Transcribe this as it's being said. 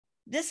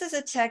This is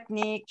a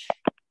technique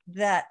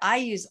that I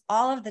use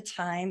all of the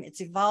time.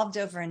 It's evolved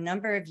over a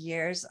number of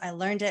years. I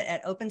learned it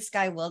at Open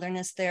Sky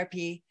Wilderness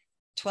Therapy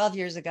 12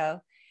 years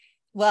ago.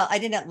 Well, I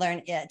didn't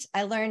learn it.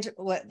 I learned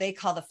what they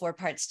call the 4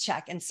 parts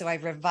check. And so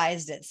I've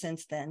revised it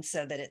since then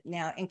so that it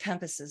now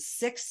encompasses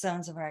 6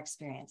 zones of our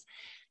experience.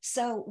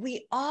 So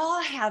we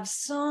all have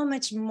so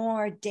much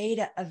more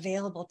data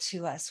available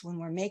to us when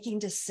we're making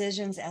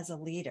decisions as a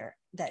leader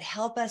that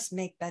help us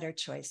make better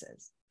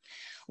choices.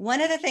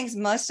 One of the things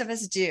most of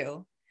us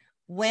do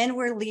when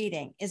we're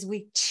leading is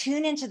we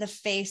tune into the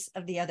face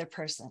of the other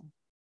person.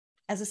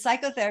 As a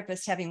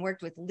psychotherapist, having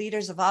worked with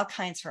leaders of all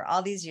kinds for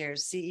all these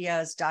years,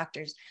 CEOs,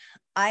 doctors,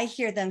 I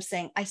hear them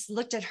saying, I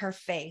looked at her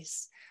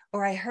face,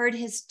 or I heard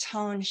his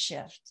tone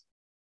shift,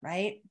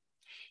 right?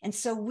 And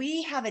so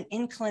we have an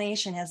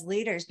inclination as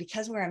leaders,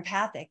 because we're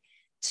empathic,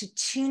 to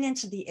tune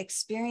into the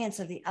experience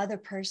of the other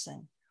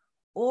person,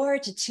 or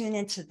to tune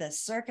into the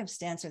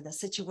circumstance or the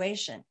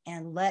situation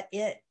and let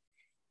it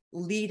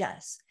lead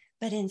us.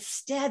 But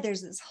instead,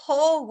 there's this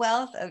whole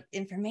wealth of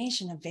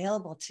information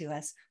available to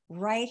us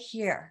right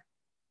here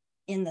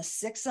in the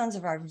 6 zones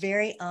of our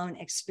very own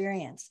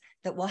experience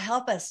that will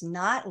help us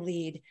not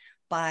lead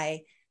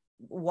by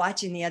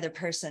watching the other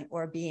person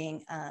or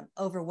being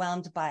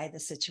overwhelmed by the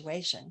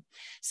situation.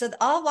 So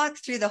I'll walk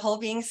through the whole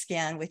being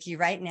scan with you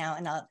right now,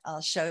 and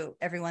I'll show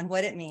everyone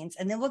what it means.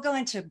 And then we'll go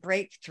into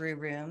breakthrough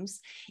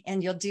rooms,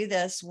 and you'll do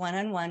this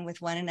one-on-one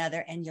with one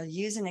another, and you'll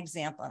use an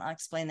example, and I'll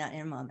explain that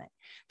in a moment.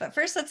 But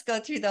first, let's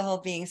go through the whole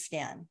being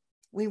scan.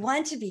 We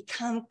want to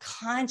become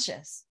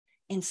conscious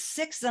in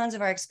 6 zones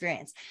of our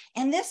experience.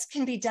 And this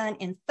can be done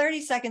in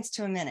 30 seconds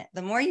to a minute.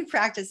 The more you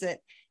practice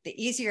it, the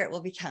easier it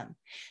will become.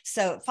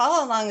 So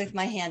follow along with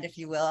my hand, if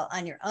you will,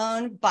 on your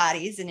own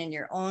bodies and in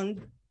your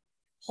own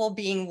whole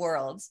being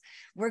worlds.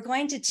 We're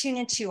going to tune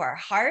into our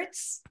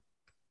hearts,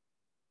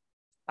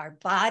 our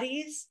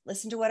bodies,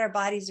 listen to what our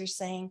bodies are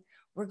saying.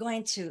 We're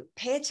going to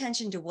pay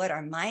attention to what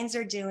our minds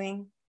are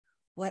doing,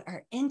 what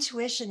our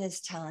intuition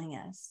is telling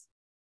us,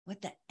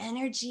 what the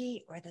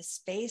energy or the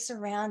space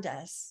around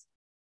us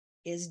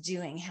is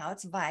doing, how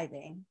it's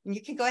vibing. And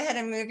you can go ahead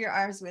and move your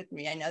arms with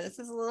me. I know this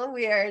is a little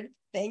weird.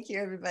 Thank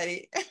you,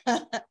 everybody.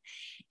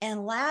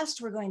 And last,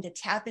 we're going to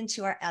tap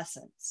into our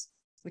essence,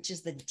 which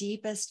is the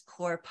deepest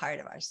core part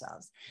of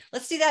ourselves.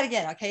 Let's do that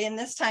again, okay? And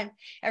this time,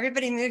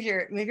 everybody move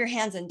your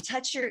hands and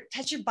touch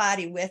your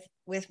body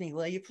with me,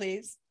 will you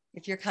please,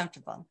 if you're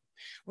comfortable.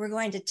 We're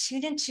going to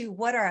tune into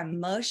what our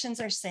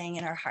emotions are saying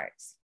in our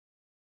hearts,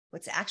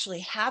 what's actually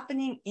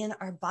happening in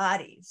our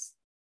bodies.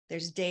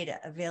 There's data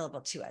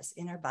available to us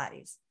in our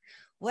bodies.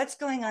 What's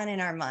going on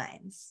in our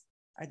minds?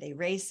 Are they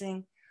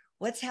racing?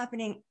 What's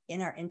happening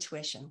in our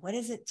intuition? What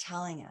is it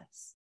telling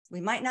us?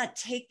 We might not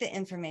take the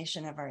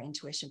information of our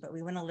intuition, but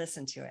we want to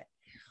listen to it.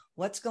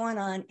 What's going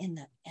on in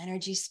the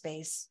energy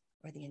space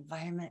or the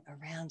environment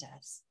around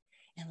us?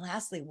 And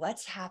lastly,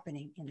 what's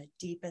happening in the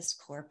deepest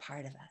core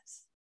part of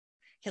us?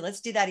 Okay, let's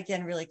do that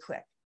again really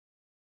quick.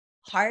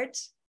 Heart,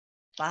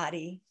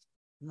 body,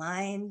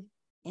 mind,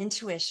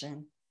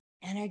 intuition,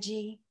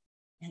 energy,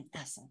 and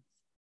essence.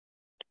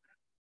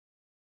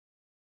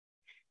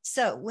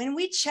 So when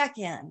we check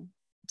in,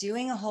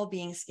 doing a whole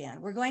being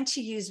scan, we're going to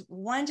use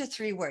 1 to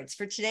 3 words.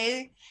 For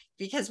today,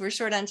 because we're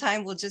short on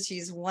time, we'll just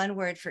use 1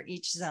 word for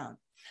each zone.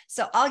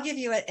 So I'll give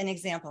you an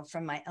example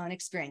from my own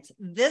experience.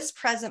 This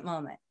present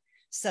moment.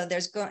 So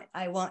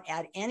I won't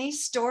add any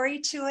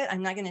story to it.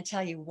 I'm not going to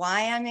tell you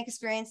why I'm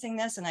experiencing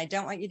this, and I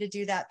don't want you to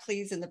do that,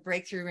 please, in the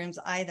breakthrough rooms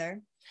either.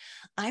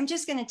 I'm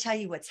just going to tell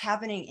you what's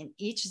happening in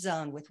each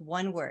zone with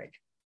 1 word,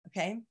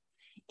 okay?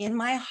 In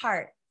my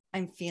heart,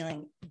 I'm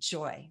feeling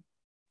joy.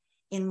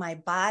 In my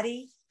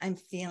body, I'm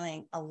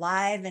feeling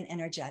alive and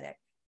energetic.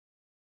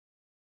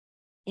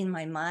 In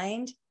my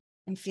mind,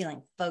 I'm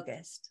feeling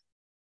focused.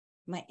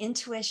 My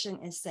intuition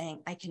is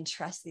saying, I can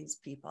trust these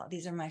people.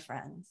 These are my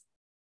friends.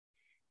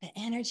 The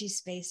energy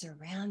space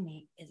around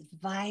me is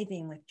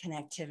vibing with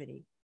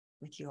connectivity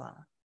with you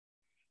all.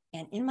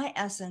 And in my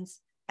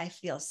essence, I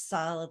feel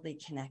solidly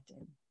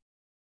connected.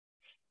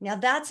 Now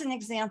that's an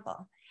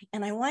example.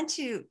 And I want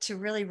to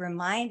really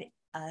remind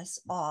us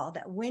all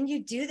that when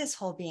you do this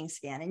whole being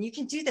scan, and you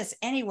can do this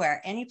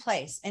anywhere, any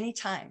place,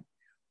 anytime,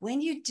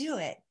 when you do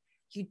it,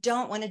 you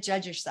don't want to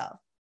judge yourself.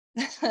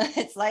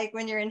 It's like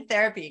when you're in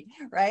therapy,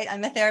 right?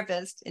 I'm a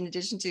therapist in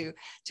addition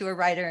to a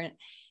writer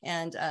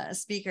and a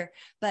speaker,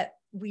 but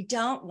we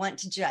don't want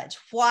to judge.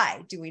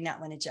 Why do we not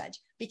want to judge?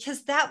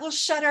 Because that will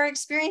shut our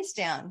experience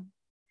down.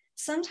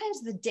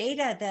 Sometimes the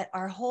data that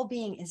our whole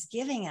being is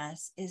giving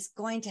us is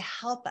going to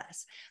help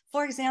us.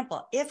 For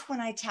example, if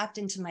when I tapped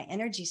into my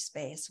energy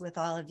space with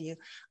all of you,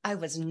 I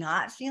was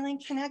not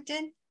feeling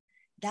connected,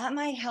 that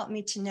might help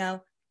me to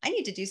know I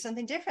need to do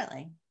something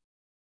differently,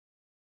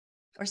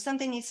 or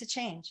something needs to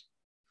change.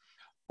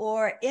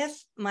 Or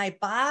if my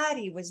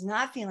body was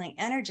not feeling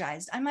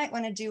energized, I might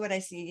want to do what I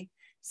see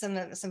some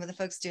of the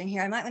folks doing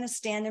here. I might want to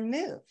stand and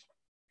move.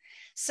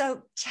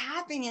 So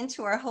tapping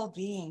into our whole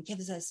being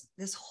gives us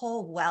this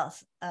whole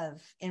wealth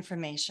of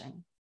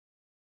information.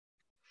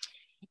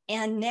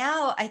 And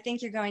now I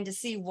think you're going to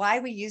see why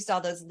we used all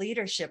those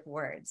leadership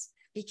words.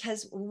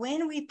 Because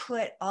when we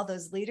put all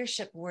those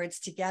leadership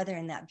words together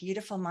in that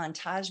beautiful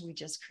montage we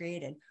just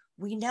created,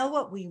 we know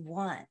what we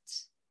want.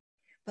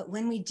 But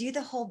when we do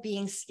the whole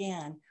being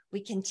scan,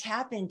 we can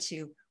tap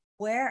into,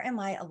 where am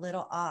I a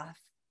little off?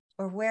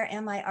 Or where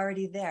am I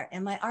already there?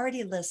 Am I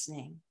already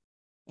listening?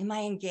 Am I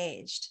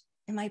engaged?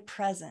 Am I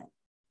present?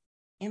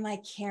 Am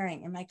I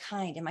caring? Am I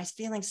kind? Am I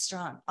feeling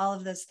strong? All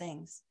of those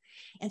things.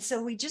 And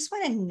so we just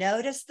want to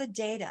notice the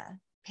data,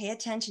 pay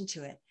attention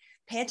to it,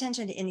 pay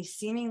attention to any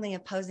seemingly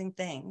opposing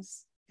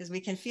things, because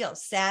we can feel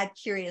sad,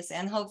 curious,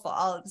 and hopeful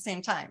all at the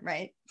same time,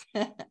 right?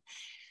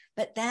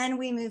 But then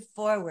we move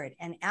forward.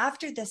 And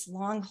after this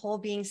long whole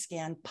being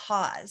scan,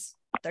 pause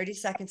 30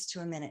 seconds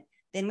to a minute,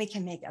 then we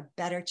can make a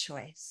better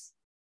choice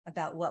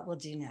about what we'll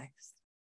do next.